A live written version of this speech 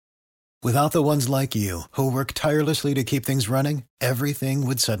Without the ones like you, who work tirelessly to keep things running, everything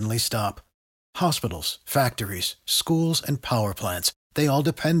would suddenly stop. Hospitals, factories, schools, and power plants, they all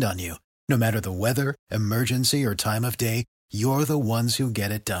depend on you. No matter the weather, emergency, or time of day, you're the ones who get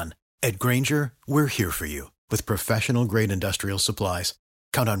it done. At Grainger, we're here for you with professional-grade industrial supplies.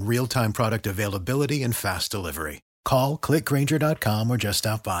 Count on real-time product availability and fast delivery. Call, clickgrainger.com, or just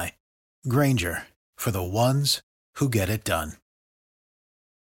stop by. Grainger, for the ones who get it done.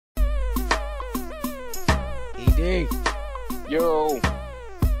 ED. Yo.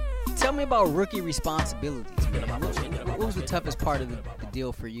 Tell me about rookie responsibilities, man. What was the toughest part of the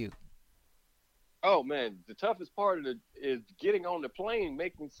deal for you? Oh, man, the toughest part of it is getting on the plane,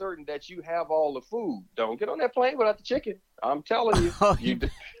 making certain that you have all the food. Don't get on that plane without the chicken. I'm telling you. Oh,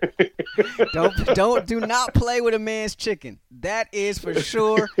 do not play with a man's chicken. That is for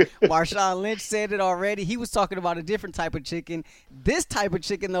sure. Marshawn Lynch said it already. He was talking about a different type of chicken. This type of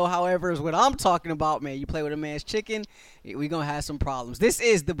chicken, though, however, is what I'm talking about, man. You play with a man's chicken, we're going to have some problems. This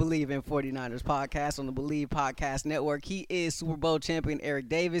is the Believe in 49ers podcast on the Believe Podcast Network. He is Super Bowl champion Eric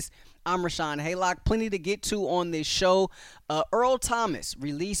Davis. I'm Rashawn Haylock. Plenty to get to on this show. Earl Thomas,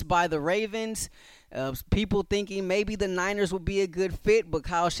 released by the Ravens. People thinking maybe the Niners would be a good fit, but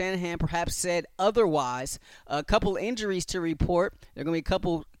Kyle Shanahan perhaps said otherwise. A couple injuries to report. There are going to be a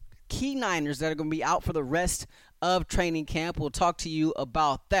couple key Niners that are going to be out for the rest of training camp. We'll talk to you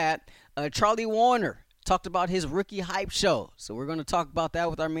about that. Charlie Warner talked about his rookie hype show. So we're going to talk about that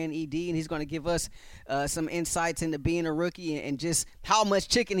with our man ED, and he's going to give us some insights into being a rookie and just how much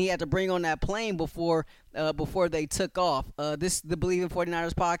chicken he had to bring on that plane before they took off. This is the Believe in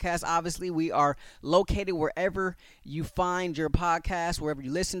 49ers podcast. Obviously, we are located wherever you find your podcast, wherever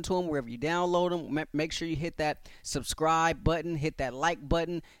you listen to them, wherever you download them. Make sure you hit that subscribe button, hit that like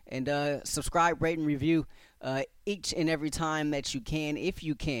button, and subscribe, rate, and review each and every time that you can, if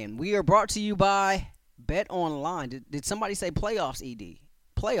you can. We are brought to you by Bet Online. Did somebody say playoffs, ED?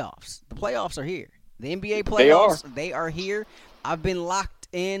 Playoffs. The playoffs are here. The NBA playoffs, they are here. I've been locked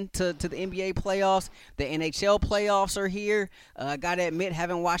into the NBA playoffs. The NHL playoffs are here. I got to admit,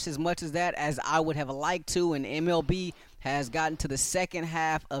 haven't watched as much as that as I would have liked to, and MLB has gotten to the second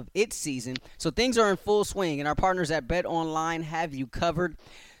half of its season. So things are in full swing, and our partners at Bet Online have you covered.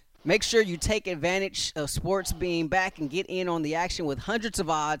 Make sure you take advantage of sports being back and get in on the action with hundreds of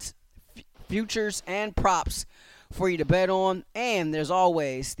odds, futures, and props for you to bet on. And there's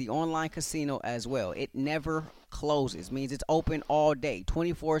always the online casino as well. It never closes. Means it's open all day,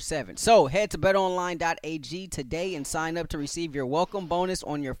 24/7. So head to betonline.ag today and sign up to receive your welcome bonus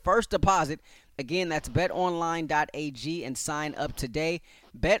on your first deposit. Again, that's betonline.ag and sign up today.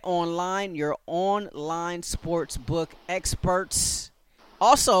 BetOnline, your online sportsbook experts.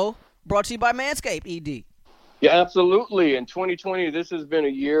 Also brought to you by Manscaped, ED. Yeah, absolutely. In 2020, this has been a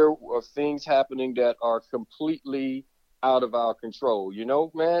year of things happening that are completely out of our control. You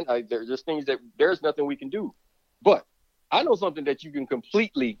know, man, there's things that there's nothing we can do. But I know something that you can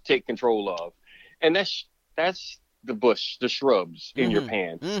completely take control of, and that's the shrubs in your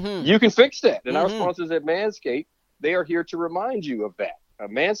pants. Mm-hmm. You can fix that. And our sponsors at Manscaped, they are here to remind you of that.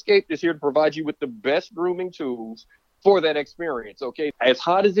 Manscaped is here to provide you with the best grooming tools for that experience, okay? As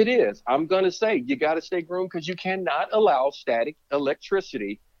hot as it is, I'm going to say you got to stay groomed because you cannot allow static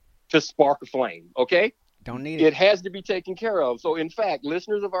electricity to spark a flame, okay? Don't need it. It has to be taken care of. So, in fact,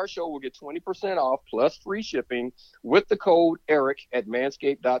 listeners of our show will get 20% off plus free shipping with the code ERIC at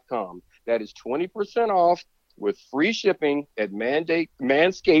manscaped.com. That is 20% off with free shipping at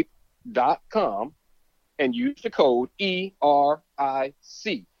manscaped.com and use the code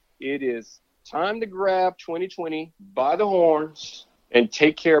ERIC. It is time to grab 2020 by the horns and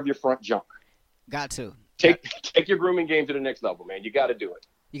take care of your front junk. Got to. Take your grooming game to the next level, man. You got to do it.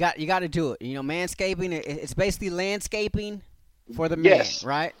 You got to do it. You know, manscaping, it's basically landscaping for the man, yes.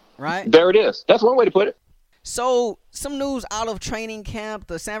 Right? There it is. That's one way to put it. So, some news out of training camp.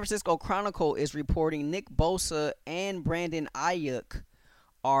 The San Francisco Chronicle is reporting Nick Bosa and Brandon Ayuk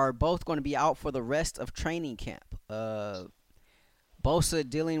are both going to be out for the rest of training camp. Bosa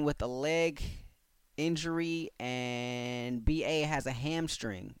dealing with a leg injury, and B.A. has a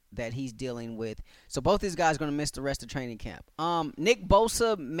hamstring that he's dealing with. So both these guys are going to miss the rest of training camp. Nick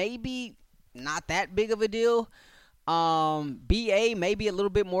Bosa, maybe not that big of a deal. B.A. maybe a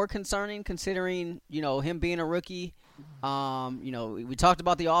little bit more concerning considering, you know, him being a rookie. You know, we talked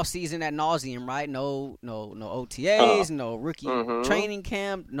about the offseason ad nauseum, right? No OTAs, no rookie training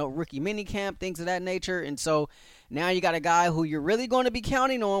camp, no rookie mini camp, things of that nature. And so now you got a guy who you're really going to be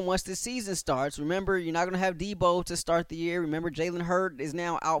counting on once the season starts. Remember, you're not going to have Debo to start the year. Remember, Jalen Hurd is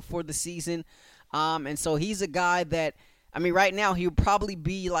now out for the season. And so he's a guy that I mean, right now he would probably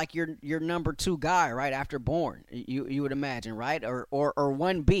be like your number 2 guy right after Bourne. You would imagine, right? Or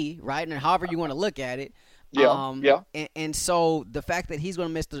 1B, right? And however you want to look at it. Yeah. And so the fact that he's going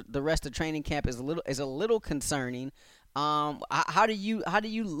to miss the rest of training camp is a little concerning. How do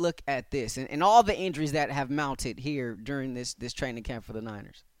you look at this and all the injuries that have mounted here during this training camp for the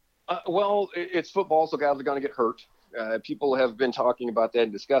Niners? Well, it's football, so guys are going to get hurt. People have been talking about that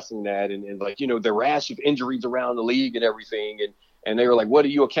and discussing that, and like, the rash of injuries around the league and everything, and they were like, what do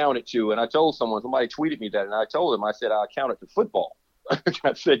you account it to? And I told somebody tweeted me that, and I told them, I said, I account it to football.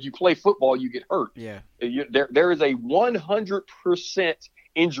 I said, you play football, you get hurt. Yeah. There is a 100%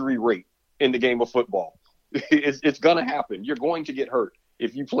 injury rate in the game of football. It's going to happen. You're going to get hurt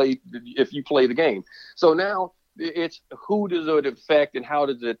if you play the game. So now it's who does it affect and how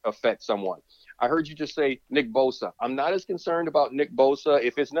does it affect someone? I heard you just say Nick Bosa. I'm not as concerned about Nick Bosa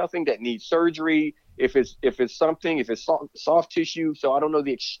if it's nothing that needs surgery, if it's soft tissue. So I don't know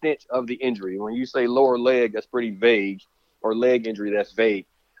the extent of the injury. When you say lower leg, that's pretty vague, or leg injury, that's vague.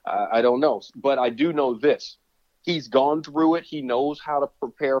 I don't know. But I do know this. He's gone through it. He knows how to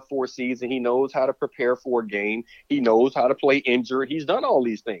prepare for a season. He knows how to prepare for a game. He knows how to play injured. He's done all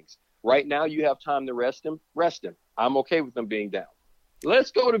these things. Right now, you have time to rest him. Rest him. I'm okay with him being down.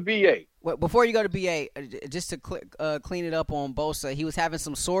 Let's go to BA. Well, before you go to BA, just to clean it up on Bosa, he was having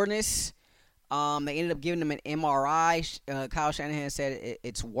some soreness. They ended up giving him an MRI. Kyle Shanahan said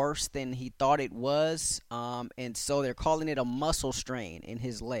it's worse than he thought it was, and so they're calling it a muscle strain in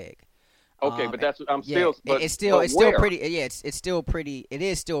his leg. Okay, but that's I'm still. Yeah, it's still pretty. Yeah, it's still pretty. It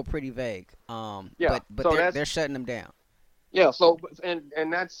is still pretty vague. But so they're shutting him down. Yeah. So and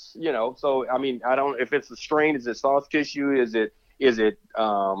that's So I mean, I don't. If it's a strain, is it soft tissue? Is it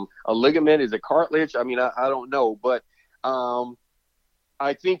a ligament? Is it cartilage? I mean, I don't know, but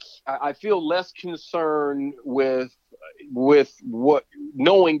I think I feel less concerned with what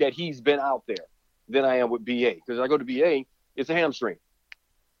knowing that he's been out there than I am with BA, because I go to BA, it's a hamstring.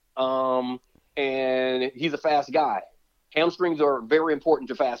 And he's a fast guy. Hamstrings are very important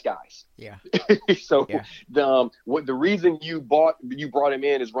to fast guys. Yeah. So yeah. The reason you brought him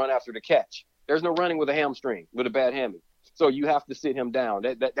in is run after the catch. There's no running with a hamstring, with a bad hammy. So you have to sit him down.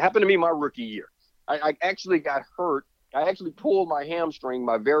 That happened to me my rookie year. I actually got hurt. I actually pulled my hamstring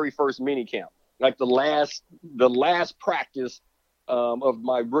my very first mini camp, like the last practice of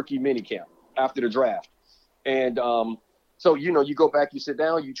my rookie mini camp after the draft. And so, you go back, you sit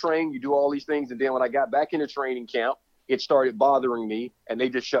down, you train, you do all these things. And then when I got back into training camp, it started bothering me, and they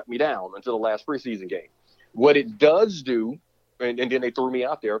just shut me down until the last preseason game. What it does do, and then they threw me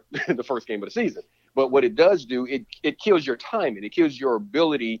out there in the first game of the season. But what it does do, it kills your timing. It kills your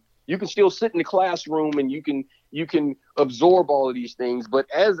ability. You can still sit in the classroom and you can absorb all of these things. But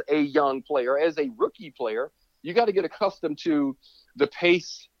as a young player, as a rookie player, you got to get accustomed to the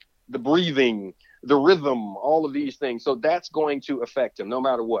pace, the breathing, the rhythm, all of these things. So that's going to affect him no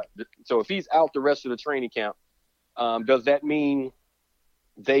matter what. So if he's out the rest of the training camp, does that mean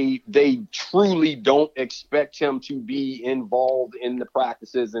they truly don't expect him to be involved in the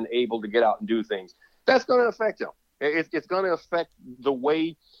practices and able to get out and do things? That's going to affect him. It's going to affect the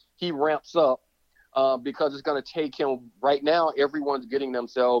way he ramps up, because it's going to take him. Right now, everyone's getting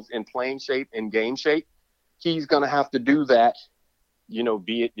themselves in playing shape and game shape. He's going to have to do that.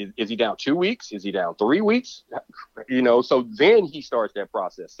 Is he down 2 weeks? Is he down 3 weeks? So then he starts that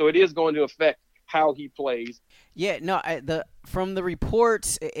process. So it is going to affect how he plays. Yeah, no, from the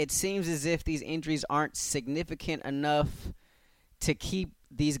reports, it seems as if these injuries aren't significant enough to keep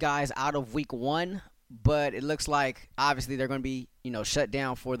these guys out of week 1, but it looks like obviously they're going to be, shut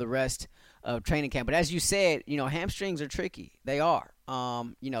down for the rest of training camp. But as you said, hamstrings are tricky. They are.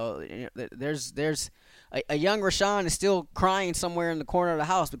 There's a young Rashawn is still crying somewhere in the corner of the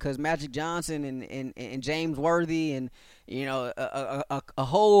house because Magic Johnson and James Worthy and a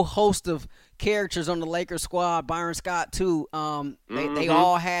whole host of characters on the Lakers squad, Byron Scott too. They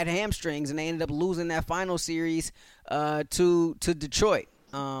all had hamstrings and they ended up losing that final series to Detroit.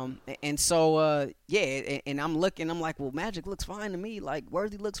 And so and I'm like, well, Magic looks fine to me, like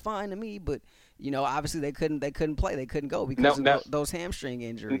Worthy looks fine to me, but obviously they couldn't play, they couldn't go because of those hamstring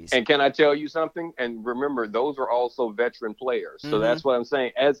injuries. And can I tell you something? And remember, those are also veteran players. So that's what I'm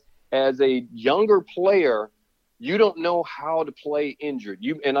saying. As a younger player, you don't know how to play injured.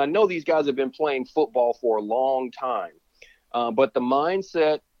 And I know these guys have been playing football for a long time, but the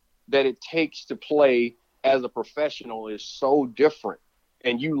mindset that it takes to play as a professional is so different.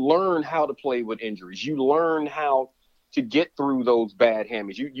 And you learn how to play with injuries. You learn how to get through those bad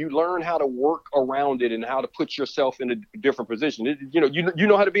hammies. You learn how to work around it and how to put yourself in a different position. You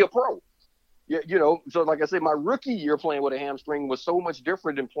know how to be a pro. So like I said, my rookie year playing with a hamstring was so much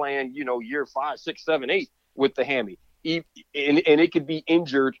different than playing, year 5, 6, 7, 8 with the hammy. And it could be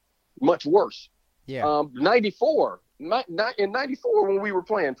injured much worse. Yeah. 94, in 94 when we were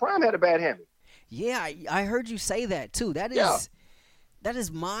playing, Prime had a bad hammy. Yeah, I heard you say that too. That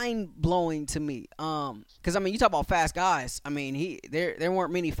is mind blowing to me. Because you talk about fast guys. There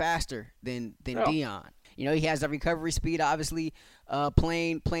weren't many faster than Deion. He has that recovery speed, obviously,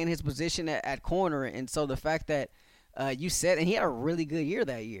 playing his position at corner, and so the fact that you said, and he had a really good year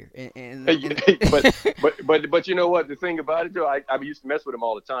that year. But you know what? The thing about it, though, I used to mess with him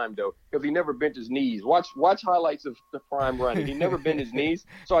all the time, though, because he never bent his knees. Watch highlights of the Prime running. He never bent his knees.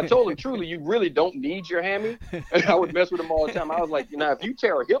 So I told him, truly, you really don't need your hammy. And I would mess with him all the time. I was like, if you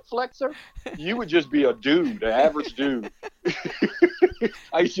tear a hip flexor, you would just be a dude, an average dude.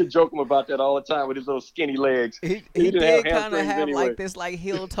 I used to joke him about that all the time with his little skinny legs. He did kind of have anyway. Like this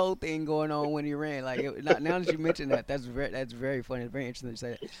heel toe thing going on when he ran. Now that you mention that, that's very funny. It's very interesting to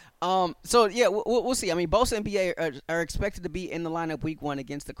say that. So yeah, we'll see. Both NBA are expected to be in the lineup week 1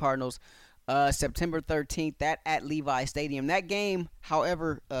 against the Cardinals, September 13th. That at Levi Stadium. That game,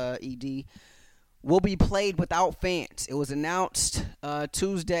 however, ED, will be played without fans. It was announced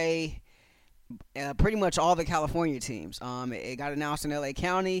Tuesday. Pretty much all the California teams. It got announced in LA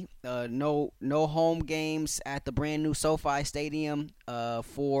County. No home games at the brand new SoFi Stadium. Not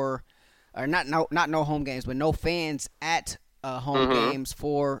no home games, but no fans at home games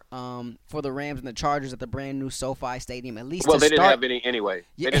for the Rams and the Chargers at the brand new SoFi Stadium. At least they didn't have any anyway.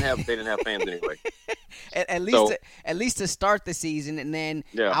 Yeah. They didn't have fans anyway. at least to start the season, and then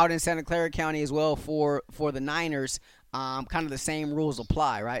out in Santa Clara County as well for the Niners. Kind of the same rules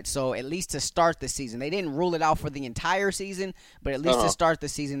apply, right? So at least to start the season, they didn't rule it out for the entire season, but at least to start the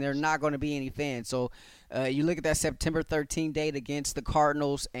season, there are not going to be any fans. So you look at that September 13th date against the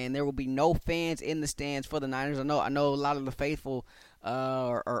Cardinals, and there will be no fans in the stands for the Niners. I know a lot of the faithful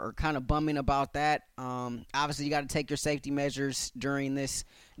are kind of bumming about that. Obviously, you got to take your safety measures during this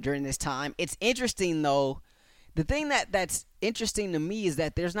time. It's interesting though. The thing that's interesting to me is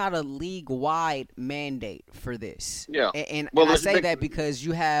that there's not a league-wide mandate for this. Yeah. And I say that because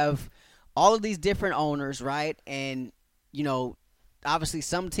you have all of these different owners, right? And, obviously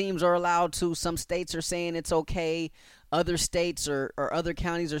some teams are allowed to. Some states are saying it's okay. Other states or other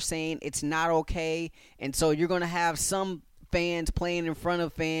counties are saying it's not okay. And so you're going to have some fans playing in front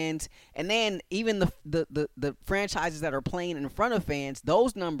of fans, and then even the franchises that are playing in front of fans,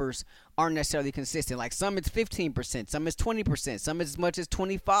 those numbers aren't necessarily consistent. Like some it's 15%, some it's 20%, some it's as much as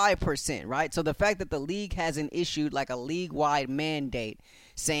 25%, right? So the fact that the league hasn't issued like a league-wide mandate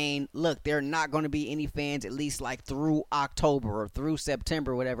saying, look, there are not going to be any fans at least like through October or through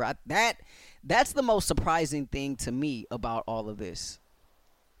September or whatever, that's the most surprising thing to me about all of this.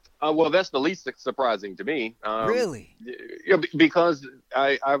 Well, that's the least surprising to me. Really? Because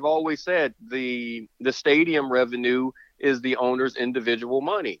I've always said the stadium revenue is the owner's individual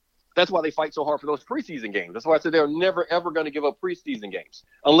money. That's why they fight so hard for those preseason games. That's why I said they're never, ever going to give up preseason games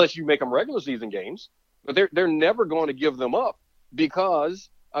unless you make them regular season games. But they're never going to give them up because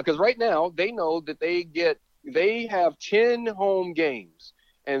right now they know that they have 10 home games,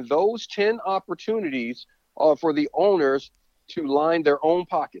 and those 10 opportunities are for the owners to line their own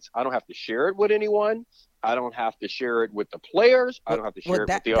pockets. I don't have to share it with anyone. I don't have to share it with the players. I don't have to share it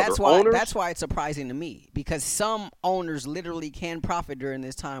with the other owners. That's why it's surprising to me, because some owners literally can profit during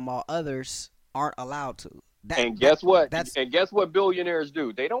this time while others aren't allowed to. Guess what billionaires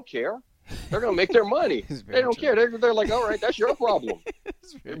do? They don't care. They're going to make their money. They don't care. They're like, all right, that's your problem.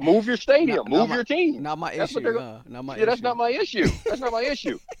 Move your stadium. Move your team. Not my issue. That's not my issue. That's not my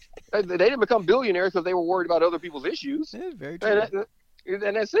issue. They didn't become billionaires because they were worried about other people's issues. That's very true.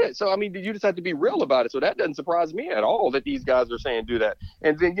 And that's it. So, you just have to be real about it. So that doesn't surprise me at all that these guys are saying do that.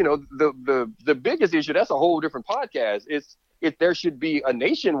 And then, the biggest issue, that's a whole different podcast. If there should be a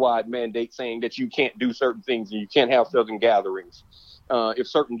nationwide mandate saying that you can't do certain things and you can't have certain gatherings.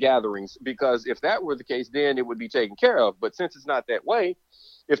 Because if that were the case, then it would be taken care of. But since it's not that way,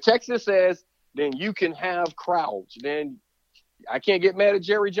 if Texas says, then you can have crowds, then I can't get mad at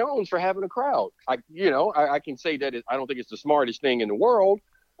Jerry Jones for having a crowd. I can say that I don't think it's the smartest thing in the world,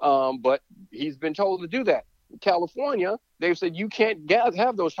 but he's been told to do that. In California, they've said you can't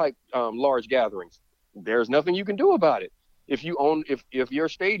have those type large gatherings. There's nothing you can do about it if your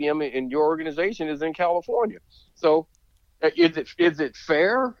stadium and your organization is in California. So is it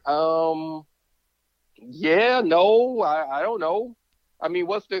fair? Yeah, no, I don't know.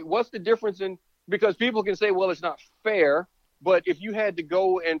 What's the difference in, because people can say, well, it's not fair. But if you had to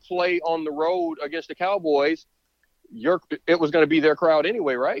go and play on the road against the Cowboys, it was going to be their crowd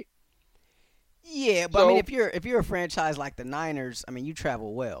anyway, right? Yeah, but I mean, if you're a franchise like the Niners, I mean, you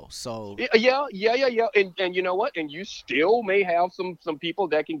travel well, so Yeah. And you know what? And you still may have some people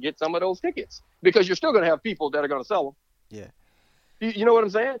that can get some of those tickets because you're still going to have people that are going to sell them. yeah. You know what I'm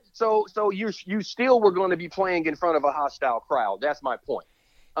saying? So you still were going to be playing in front of a hostile crowd. That's my point.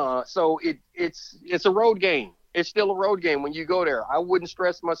 So it's a road game. It's still a road game when you go there. I wouldn't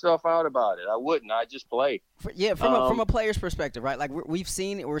stress myself out about it. I wouldn't. I just play. From a player's perspective, right? Like we've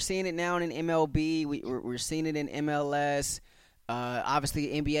seen it. We're seeing it now in MLB. We're seeing it in MLS. Obviously,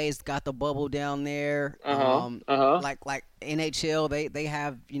 NBA's got the bubble down there. Like NHL, they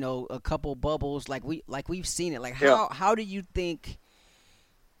have a couple bubbles. Like we've seen it. Like how do you think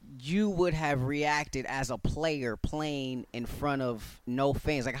you would have reacted as a player playing in front of no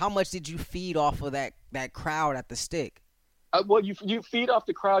fans? Like how much did you feed off of that crowd at the stick? Well, you feed off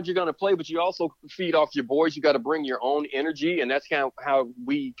the crowd you're going to play, but you also feed off your boys. You got to bring your own energy, and that's kind of how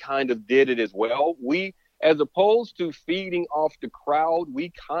we kind of did it as well. We, as opposed to feeding off the crowd,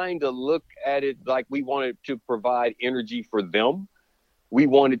 we kind of look at it like we wanted to provide energy for them. We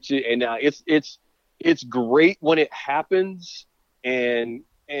wanted to, and now it's great when it happens, and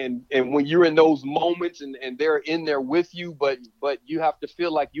when you're in those moments and they're in there with you, but you have to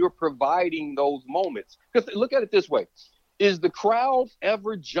feel like you're providing those moments. Because look at it this way. Is the crowd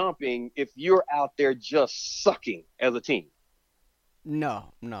ever jumping if you're out there just sucking as a team?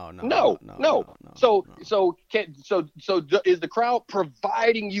 No. So is the crowd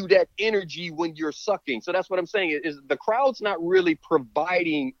providing you that energy when you're sucking? So that's what I'm saying is the crowd's not really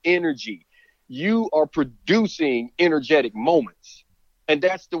providing energy. You are producing energetic moments. And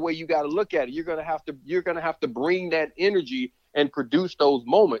that's the way you got to look at it. You're going to have to bring that energy and produce those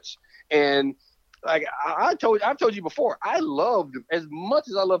moments. And like I've told you before, I loved, as much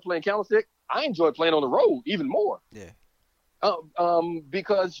as I love playing Candlestick, I enjoy playing on the road even more. Yeah.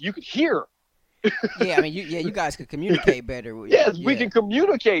 Because you could hear. Yeah, I mean, you guys could communicate better. Yes, we can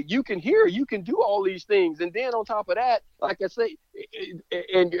communicate. You can hear. You can do all these things, and then on top of that, like I say,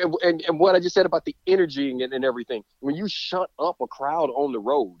 and what I just said about the energy and everything. When you shut up a crowd on the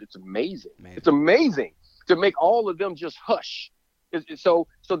road, it's amazing. It's amazing to make all of them just hush. So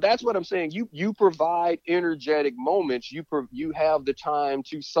that's what I'm saying. You provide energetic moments. You have the time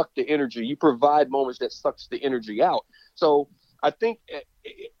to suck the energy. You provide moments that sucks the energy out. So I think,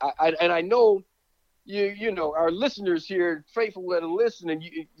 I know. You know, our listeners here, faithful that are listening,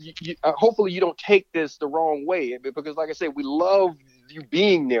 you hopefully you don't take this the wrong way, because like I said, we love you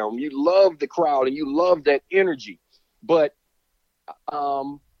being there. You love the crowd and you love that energy. But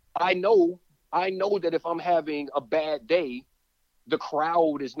I know that if I'm having a bad day, the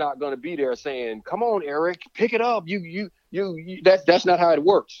crowd is not going to be there saying, "Come on, Eric, pick it up." That's not how it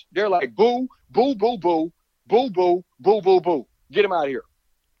works. They're like, "Boo, boo, boo, boo, boo, boo, boo, boo, boo. Get him out of here."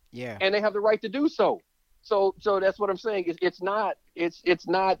 Yeah. And they have the right to do so. So that's what I'm saying. It's not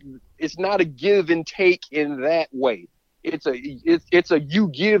a give and take in that way. It's a you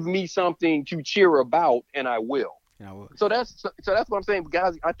give me something to cheer about and I will. So that's what I'm saying,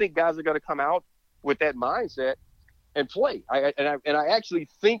 guys. I think guys are going to come out with that mindset and play. I actually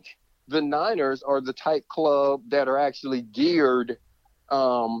think the Niners are the type club that are actually geared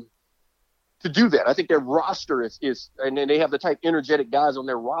to do that. I think their roster is, and then they have the type energetic guys on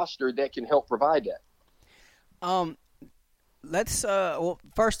their roster that can help provide that. Let's well,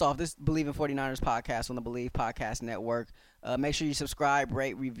 first off, this Believe in 49ers podcast on the Believe Podcast Network. Make sure you subscribe,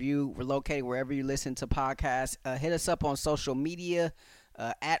 rate, review. We're located wherever you listen to podcasts. Hit us up on social media.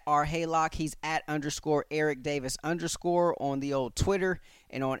 At R Haylock, he's at _ Eric Davis _ on the old Twitter,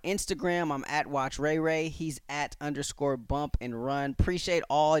 and on Instagram I'm at Watch Ray Ray. He's at _ Bump and Run. Appreciate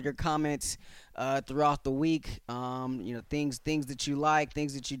all your comments throughout the week. Things that you like,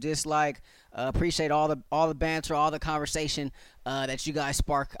 things that you dislike. Appreciate all the banter, all the conversation that you guys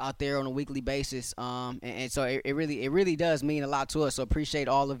spark out there on a weekly basis. And so it really does mean a lot to us. So appreciate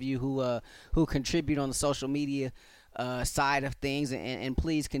all of you who contribute on the social media side of things, and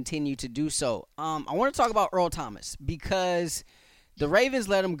please continue to do so. I want to talk about Earl Thomas because the Ravens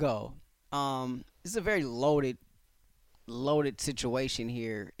let him go. This is a very loaded situation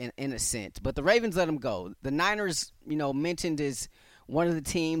here in a sense, but the Ravens let him go. The Niners, mentioned as one of the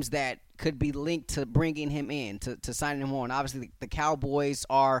teams that could be linked to bringing him in, to signing him on. Obviously, the Cowboys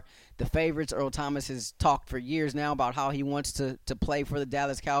are the favorites. Earl Thomas has talked for years now about how he wants to play for the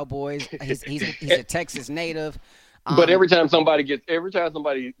Dallas Cowboys. He's a Texas native. But every time somebody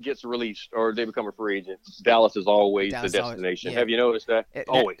gets released or they become a free agent, Dallas is always the destination. Have you noticed that?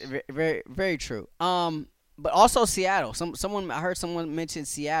 Always. Very, very true. But also Seattle. I heard someone mention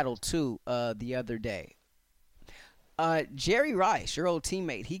Seattle too the other day. Jerry Rice, your old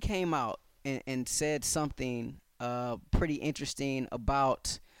teammate, he came out and said something pretty interesting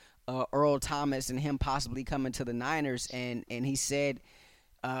about Earl Thomas and him possibly coming to the Niners, and he said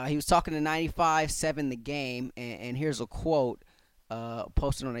he was talking to 95.7 The Game, and here's a quote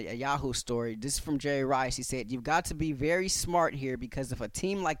posted on a Yahoo story. This is from Jerry Rice. He said, "You've got to be very smart here, because if a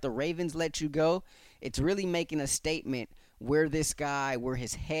team like the Ravens let you go, it's really making a statement where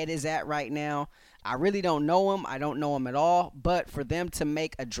his head is at right now. I really don't know him. I don't know him at all. But for them to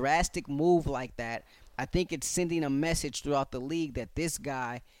make a drastic move like that, I think it's sending a message throughout the league that this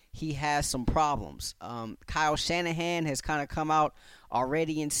guy, he has some problems." Kyle Shanahan has kind of come out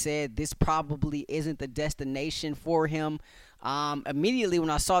already and said this probably isn't the destination for him. Immediately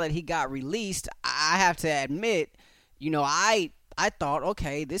when I saw that he got released, I have to admit, I thought,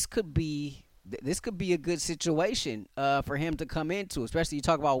 okay, this could be a good situation for him to come into, especially you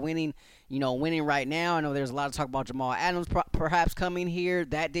talk about winning right now. I know there's a lot of talk about Jamal Adams perhaps coming here.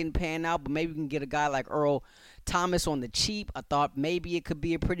 That didn't pan out, but maybe we can get a guy like Earl Thomas on the cheap. I thought maybe it could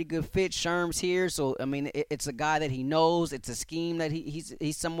be a pretty good fit. Sherm's here, so I mean it's a guy that he knows. It's a scheme that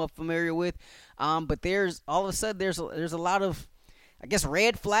he's somewhat familiar with. But there's all of a sudden there's a lot of, I guess,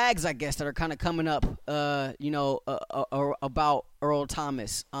 red flags, that are kind of coming up, about Earl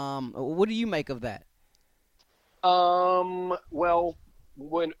Thomas. What do you make of that? Well,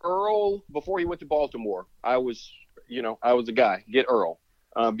 when Earl, before he went to Baltimore, I was a guy, get Earl,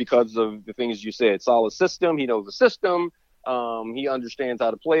 because of the things you said. Solid system. He knows the system. He understands how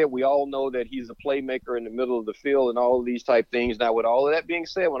to play it. We all know that he's a playmaker in the middle of the field and all of these type things. Now, with all of that being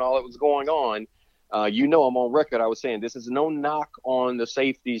said, when all that was going on, I'm on record. I was saying this is no knock on the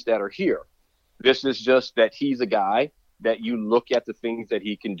safeties that are here. This is just that he's a guy that you look at the things that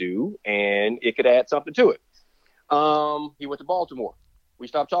he can do, and it could add something to it. He went to Baltimore. We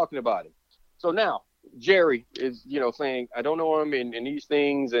stopped talking about him. So now Jerry is, saying, I don't know him and these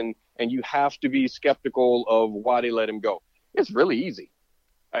things, and you have to be skeptical of why they let him go. It's really easy.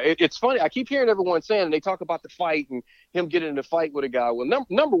 It's funny. I keep hearing everyone saying, and they talk about the fight and him getting in a fight with a guy. Well,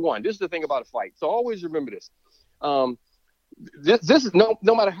 number one, this is the thing about a fight. So always remember this. This is no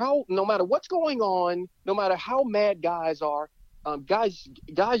matter what's going on, no matter how mad guys are, guys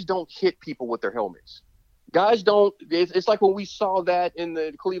don't hit people with their helmets. Guys don't. It's like when we saw that in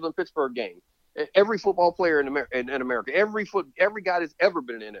the Cleveland-Pittsburgh game. Every football player in America, every guy that's ever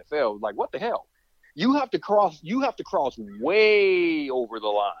been in the NFL, like, what the hell? You have to cross way over the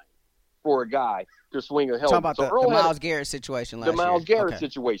line for a guy to swing a helmet. Talk about the Myles Garrett situation last year. The Myles Garrett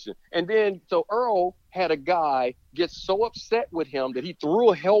situation. And then, so Earl had a guy get so upset with him that he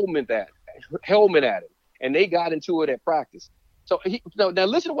threw a helmet at him, and they got into it at practice. So now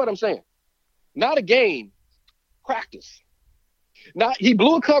listen to what I'm saying. Not a game, practice. He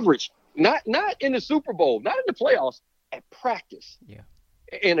blew a coverage. Not in the Super Bowl, not in the playoffs, at practice. Yeah.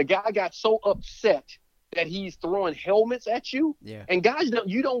 And a guy got so upset that he's throwing helmets at you. Yeah. And guys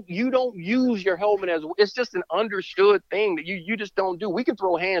you don't use your helmet it's just an understood thing that you just don't do. We can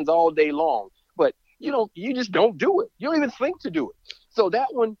throw hands all day long, but you just don't do it. You don't even think to do it. So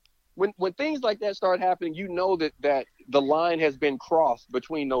that one, when things like that start happening, that the line has been crossed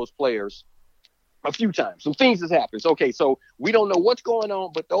between those players a few times. Some things has happened. Okay, so we don't know what's going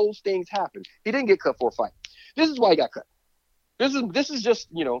on, but those things happen. He didn't get cut for a fight. This is why he got cut. This is just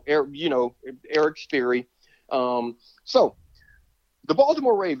Eric's theory. So the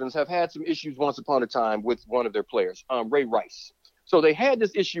Baltimore Ravens have had some issues once upon a time with one of their players, Ray Rice. So they had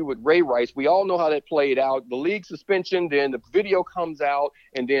this issue with Ray Rice. We all know how that played out. The league suspension, then the video comes out,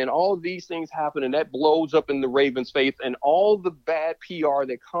 and then all of these things happen, and that blows up in the Ravens' face, and all the bad PR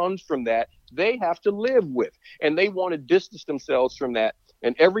that comes from that, they have to live with, and they want to distance themselves from that.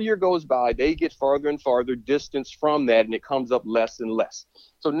 And every year goes by, they get farther and farther distance from that, and it comes up less and less.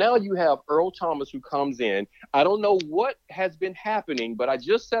 So now you have Earl Thomas who comes in. I don't know what has been happening, but I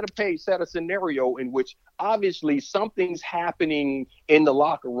just set a scenario in which obviously something's happening in the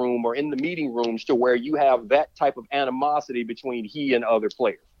locker room or in the meeting rooms to where you have that type of animosity between he and other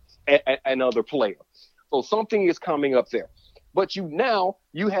players, another player. So something is coming up there. But you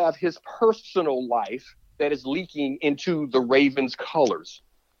have his personal life that is leaking into the Ravens' colors.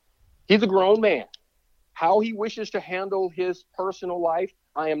 He's a grown man. How he wishes to handle his personal life,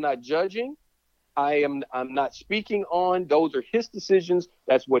 I am not judging. I'm not speaking on. Those are his decisions.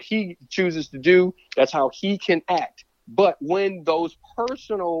 That's what he chooses to do. That's how he can act. But when those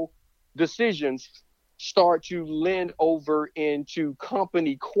personal decisions start to lend over into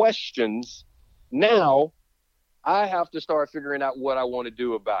company questions, now I have to start figuring out what I want to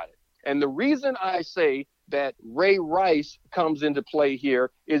do about it. And the reason I say that Ray Rice comes into play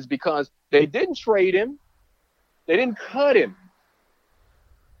here is because they didn't trade him. They didn't cut him.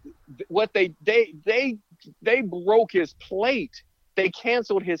 what they broke his plate. They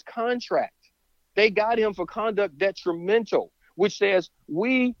canceled his contract. They got him for conduct detrimental, which says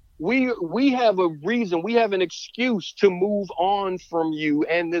we have a reason, we have an excuse to move on from you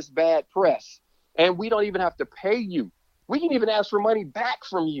and this bad press. And we don't even have to pay you. We can even ask for money back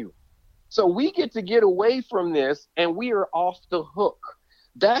from you. So we get away from this, and we are off the hook.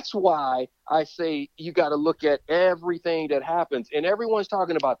 That's why I say you got to look at everything that happens. And everyone's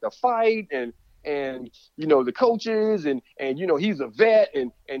talking about the fight and the coaches and he's a vet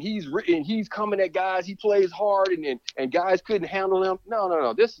and he's coming at guys. He plays hard and guys couldn't handle him.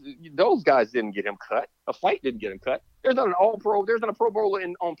 No. Those guys didn't get him cut. A fight didn't get him cut. There's not an all-pro. There's not a Pro Bowler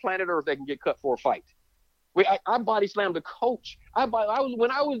on planet Earth that can get cut for a fight. I body slammed a coach. When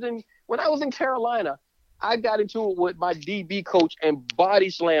I was in Carolina, I got into it with my DB coach and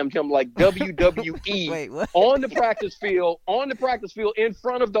body slammed him like WWE. Wait, what? on the practice field in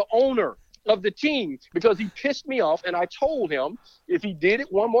front of the owner of the team because he pissed me off, and I told him if he did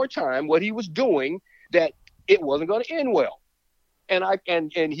it one more time, what he was doing, that it wasn't going to end well. And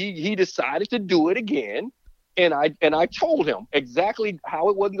he decided to do it again. And I told him exactly how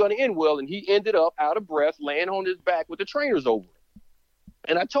it wasn't going to end well, and he ended up out of breath, laying on his back with the trainers over it.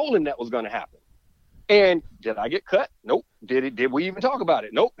 And I told him that was going to happen. And did I get cut? Nope. Did we even talk about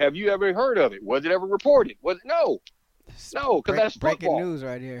it? Nope. Have you ever heard of it? Was it ever reported? No, because that's football. Breaking news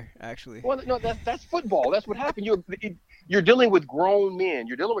right here, actually. Well, no, that's football. That's what happened. You're dealing with grown men.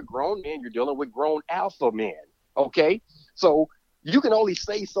 You're dealing with grown men. You're dealing with grown alpha men. Okay, so you can only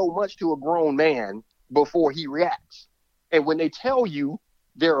say so much to a grown man before he reacts. And when they tell you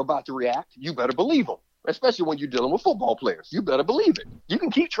they're about to react, you better believe them. Especially when you're dealing with football players, you better believe it. You can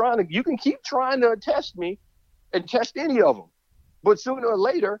keep trying to test me and test any of them, but sooner or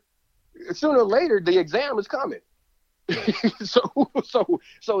later, the exam is coming.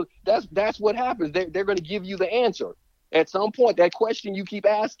 so that's what happens. They're going to give you the answer at some point. That question you keep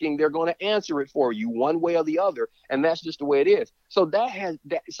asking, they're going to answer it for you one way or the other, and that's just the way it is. So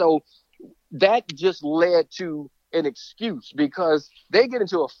that just led to an excuse because they get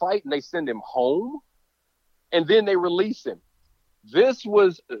into a fight and they send him home. And then they release him. This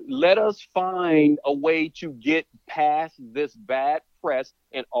was, let us find a way to get past this bad press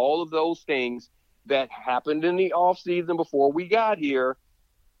and all of those things that happened in the offseason before we got here.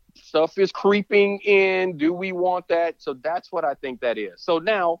 Stuff is creeping in. Do we want that? So that's what I think that is. So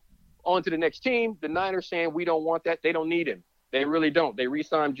now on to the next team. The Niners saying we don't want that. They don't need him. They really don't. They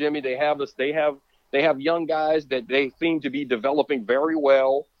re-signed Jimmy. They have young guys that they seem to be developing very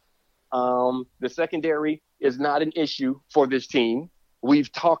well. The secondary is not an issue for this team.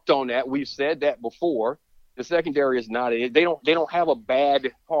 We've talked on that. We've said that before. The secondary is not. They don't have a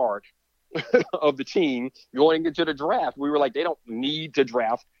bad part of the team going into the draft. We were like, they don't need to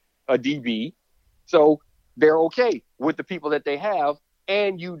draft a DB, so they're okay with the people that they have,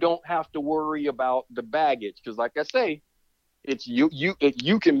 and you don't have to worry about the baggage because, like I say, it's you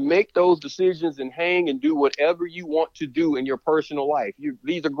can make those decisions and hang and do whatever you want to do in your personal life.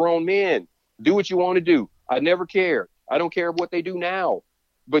 These are grown men. Do what you want to do. I never cared. I don't care what they do now.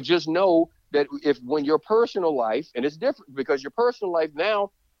 But just know that when your personal life, and it's different because your personal life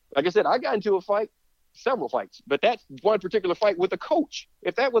now, like I said, I got into a fight, several fights, but that one particular fight with a coach.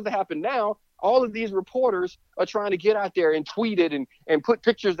 If that was to happen now, all of these reporters are trying to get out there and tweet it and put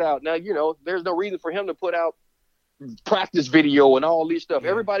pictures out. Now, there's no reason for him to put out practice video and all these stuff.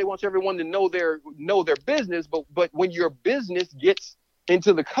 Yeah. Everybody wants everyone to know their business, but when your business gets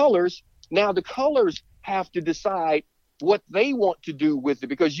into the colors, now the colors have to decide what they want to do with it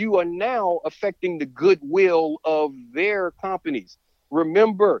because you are now affecting the goodwill of their companies.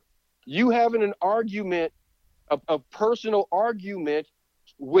 Remember, you having an argument, a personal argument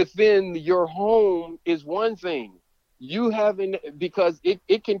within your home is one thing. You having, because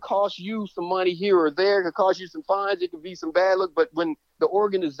it can cost you some money here or there, it can cost you some fines, it can be some bad luck, but when the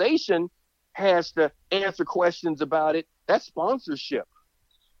organization has to answer questions about it, that's sponsorship.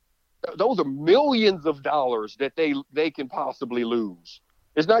 Those are millions of dollars that they can possibly lose.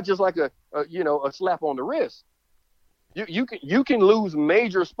 It's not just like a slap on the wrist. You can lose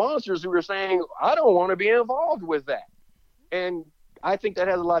major sponsors who are saying, I don't want to be involved with that. And I think that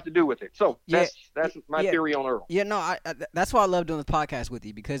has a lot to do with it. So that's my theory on Earl. Yeah, no, I that's why I love doing this podcast with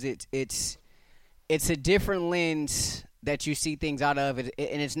you because it's a different lens that you see things out of, and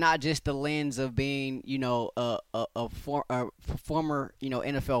it's not just the lens of being, a former,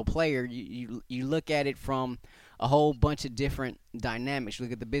 NFL player. You look at it from a whole bunch of different dynamics. You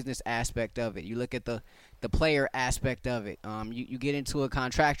look at the business aspect of it. You look at the player aspect of it. You get into it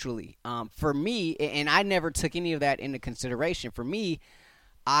contractually. For me, and I never took any of that into consideration. For me,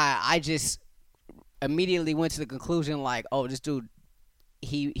 I just immediately went to the conclusion like, oh, this dude,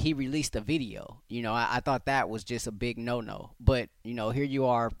 he released a video. I thought that was just a big no. But here you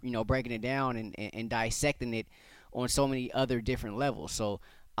are, breaking it down and dissecting it on so many other different levels. So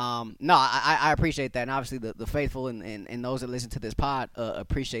no, I appreciate that, and obviously the faithful and those that listen to this pod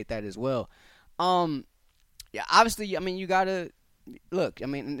appreciate that as well. Yeah, obviously, I mean, you gotta look. I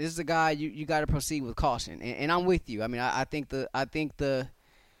mean, this is a guy you gotta proceed with caution, and I'm with you. I mean, I think the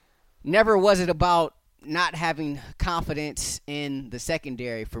never was it about not having confidence in the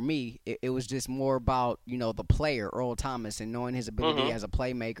secondary for me. It was just more about, the player, Earl Thomas, and knowing his ability as a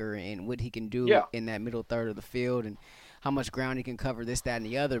playmaker and what he can do in that middle third of the field and how much ground he can cover, this, that, and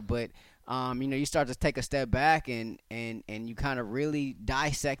the other. But, you start to take a step back and you kind of really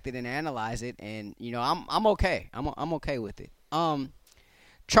dissect it and analyze it. And, I'm okay. I'm okay with it.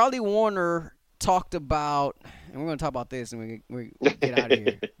 Charlie Warner talked about, and we're going to talk about this and we get out of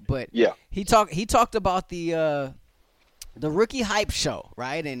here. But yeah, he talked about the rookie hype show,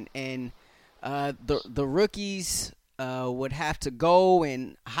 right? And the rookies would have to go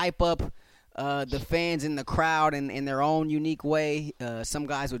and hype up the fans in the crowd in their own unique way. Some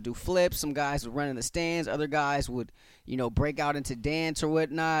guys would do flips, some guys would run in the stands, other guys would break out into dance or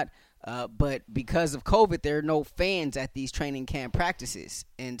whatnot. But because of COVID, there are no fans at these training camp practices,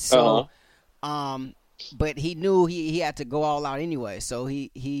 and so. But he knew he had to go all out anyway. So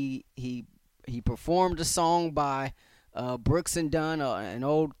he performed a song by Brooks and Dunn, an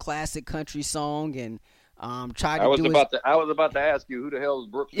old classic country song, and tried to I was about to ask you who the hell is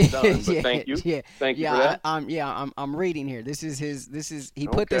Brooks and Dunn, but thank you. Thank you for that. I'm reading here. This is he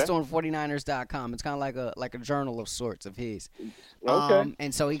put this on 49ers.com. It's kind of like a journal of sorts of his. Okay.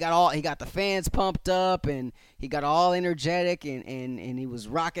 And so he got the fans pumped up, and he got all energetic, and he was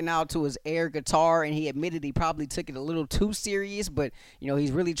rocking out to his air guitar, and he admitted he probably took it a little too serious, but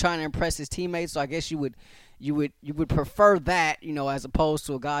he's really trying to impress his teammates. So I guess you would prefer that, as opposed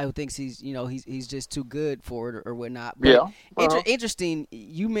to a guy who thinks he's just too good for it or whatnot. But interesting.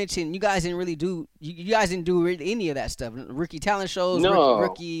 You mentioned you guys didn't really do really any of that stuff. Rookie talent shows, no.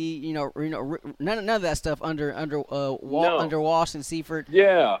 rookie, none of that stuff under Walsh and Seifert.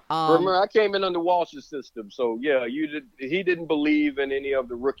 Yeah. Remember, I came in under Walsh's system, so yeah, he didn't believe in any of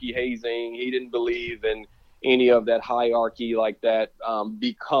the rookie hazing. He didn't believe in any of that hierarchy like that,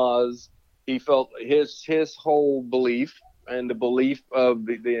 because he felt his whole belief and the belief of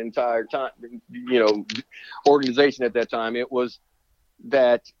the entire time, organization at that time, it was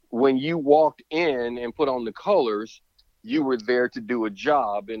that when you walked in and put on the colors, you were there to do a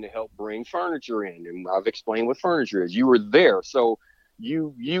job and to help bring furniture in. And I've explained what furniture is. You were there. So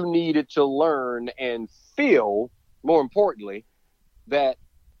you needed to learn and feel, more importantly, that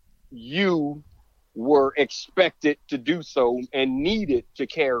you were expected to do so and needed to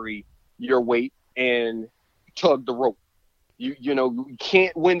carry your weight and tug the rope. You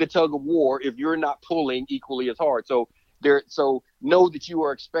can't win the tug of war if you're not pulling equally as hard. So know that you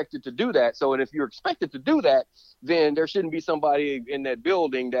are expected to do that. So, and if you're expected to do that, then there shouldn't be somebody in that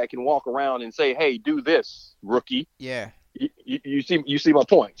building that can walk around and say, "Hey, do this, rookie." Yeah. You see my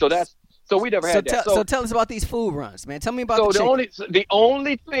point. So we never had that. So tell us about these food runs, man. Tell me about the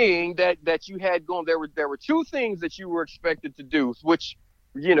only thing that you had going, there were two things that you were expected to do, which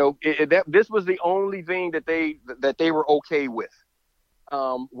this was the only thing that they were okay with.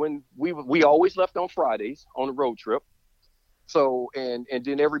 When we always left on Fridays on a road trip. So, and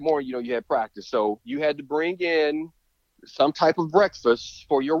then every morning, you had practice. So you had to bring in some type of breakfast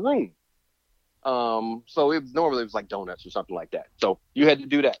for your room. So normally it was like donuts or something like that. So you had to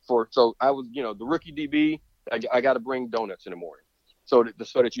do that so I was, the rookie DB, I got to bring donuts in the morning so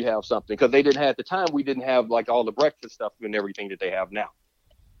that you have something. Cause they didn't have, at the time, we didn't have like all the breakfast stuff and everything that they have now.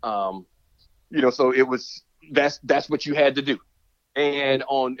 So it was, that's what you had to do. And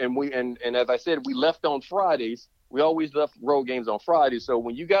as I said, we left on Fridays. We always left road games on Friday. So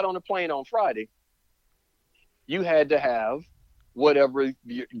when you got on the plane on Friday, you had to have whatever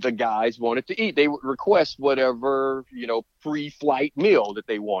the guys wanted to eat. They would request whatever, pre-flight meal that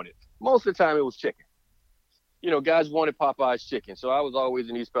they wanted. Most of the time it was chicken. Guys wanted Popeye's chicken. So I was always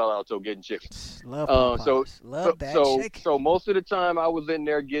in East Palo Alto getting chicken. Love Popeyes. Love that chicken. So most of the time I was in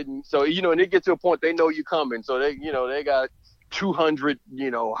there getting, and it gets to a point they know you coming. So they got 200,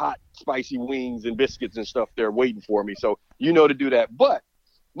 hot, spicy wings and biscuits and stuff there waiting for me. So, to do that. But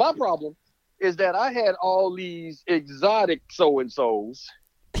my problem is that I had all these exotic so-and-sos,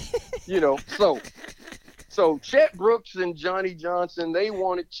 so Chet Brooks and Johnny Johnson, they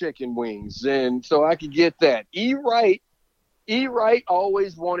wanted chicken wings. And so I could get that. E. Wright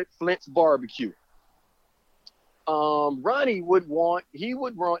always wanted Flint's barbecue. Ronnie would want his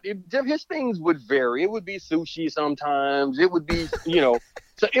things would vary. It would be sushi sometimes. It would be,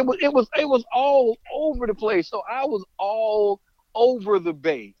 so it was all over the place. So I was all over the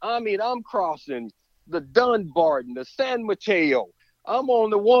bay. I mean, I'm crossing the Dunbarton, the San Mateo. I'm on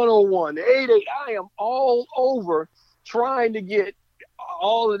the 101, the 88. I am all over trying to get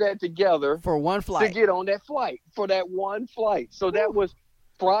all of that together for one flight to get on that flight for that one flight. So that was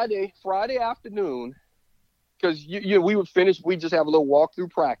Friday afternoon. Because we would finish, we just have a little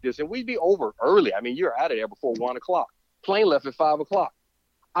walkthrough practice, and we'd be over early. I mean, you're out of there before 1 o'clock. Plane left at 5 o'clock.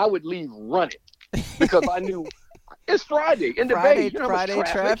 I would leave running because I knew it's Friday in the Bay. Friday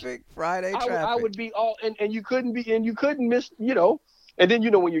traffic. I would be all, and you couldn't miss, And then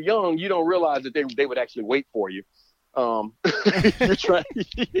when you're young, you don't realize that they would actually wait for you. You're trying.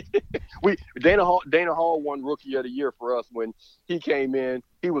 Dana Hall won Rookie of the Year for us when he came in.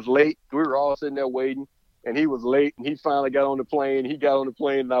 He was late. We were all sitting there waiting. And he was late, and he finally got on the plane. He got on the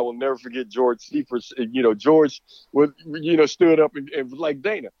plane, and I will never forget George Seifert. George was, stood up and was like,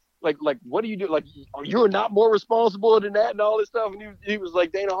 Dana, like, what do you do? Like, you're not more responsible than that and all this stuff. And he was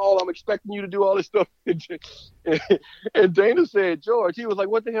like, Dana Hall, I'm expecting you to do all this stuff. And Dana said, George, he was like,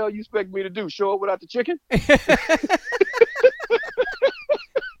 what the hell you expect me to do? Show up without the chicken?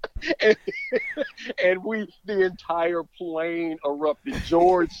 And the entire plane erupted.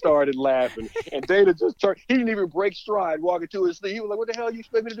 George started laughing, and Dana just turned. He didn't even break stride walking to his seat. He was like, "What the hell you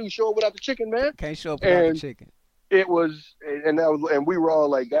expect me to do? Show up without the chicken, man? Can't show up without the chicken." It was, and we were all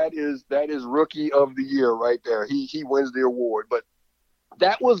like, "That is Rookie of the Year right there. He wins the award." But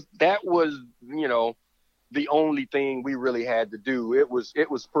that was the only thing we really had to do. It was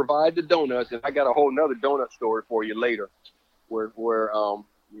provide the donuts, and I got a whole nother donut story for you later, where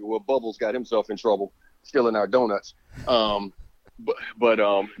Bubbles got himself in trouble stealing our donuts. But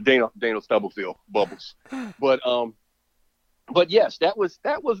Dana Stubblefield, Bubbles. But yes, that was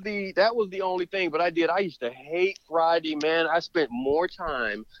the only thing. But I used to hate Friday, man. I spent more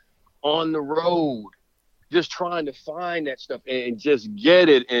time on the road just trying to find that stuff and just get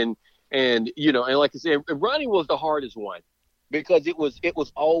it. And like I said, Ronnie was the hardest one because it was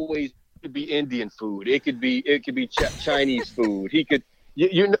always, it could be Indian food. It could be Chinese food. He could,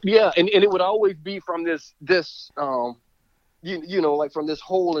 and it would always be from this like from this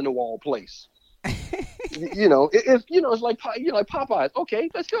hole in the wall place. It's like Popeyes. Okay,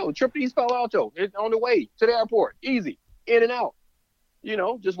 let's go. Trip to East Palo Alto. It's on the way to the airport. Easy, in and out.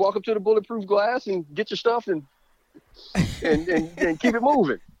 Just walk up to the Bulletproof Glass and get your stuff and keep it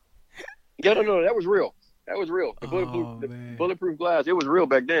moving. Yeah, no, that was real. That was real. The Bulletproof Glass. It was real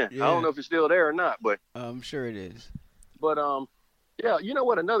back then. Yeah. I don't know if it's still there or not, but I'm sure it is. But yeah, you know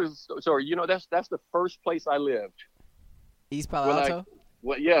what? Another story. That's the first place I lived. East Palo Alto.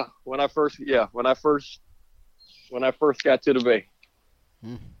 When I first got to the Bay.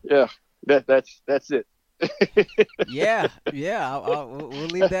 Yeah, that's it. yeah. We'll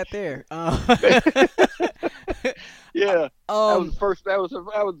leave that there. Yeah. That was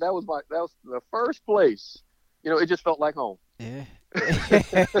the first place. It just felt like home. Yeah.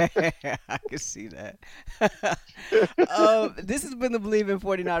 I can see that. This has been the Believe in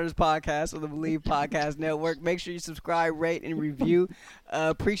 49ers podcast on the Believe Podcast Network. Make sure you subscribe, rate, and review.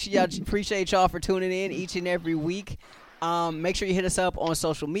 Appreciate y'all for tuning in each and every week. Make sure you hit us up on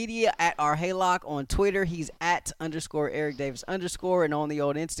social media at our Haylock on Twitter. He's at _Eric Davis _ and on the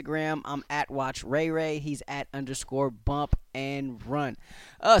old Instagram, I'm at Watch Ray Ray. He's at _Bump and Run.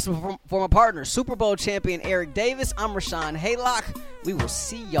 So for my partner, Super Bowl champion Eric Davis, I'm Rashawn Haylock. We will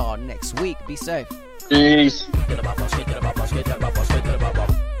see y'all next week. Be safe. Peace.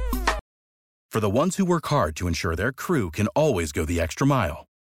 For the ones who work hard to ensure their crew can always go the extra mile,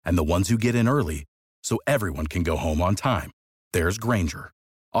 and the ones who get in early so everyone can go home on time, there's Grainger,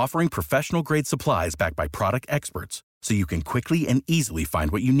 offering professional-grade supplies backed by product experts so you can quickly and easily find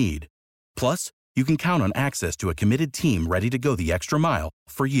what you need. Plus, you can count on access to a committed team ready to go the extra mile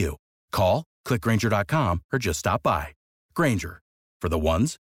for you. Call, click Grainger.com, or just stop by. Grainger, for the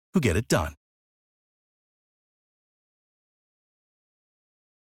ones who get it done.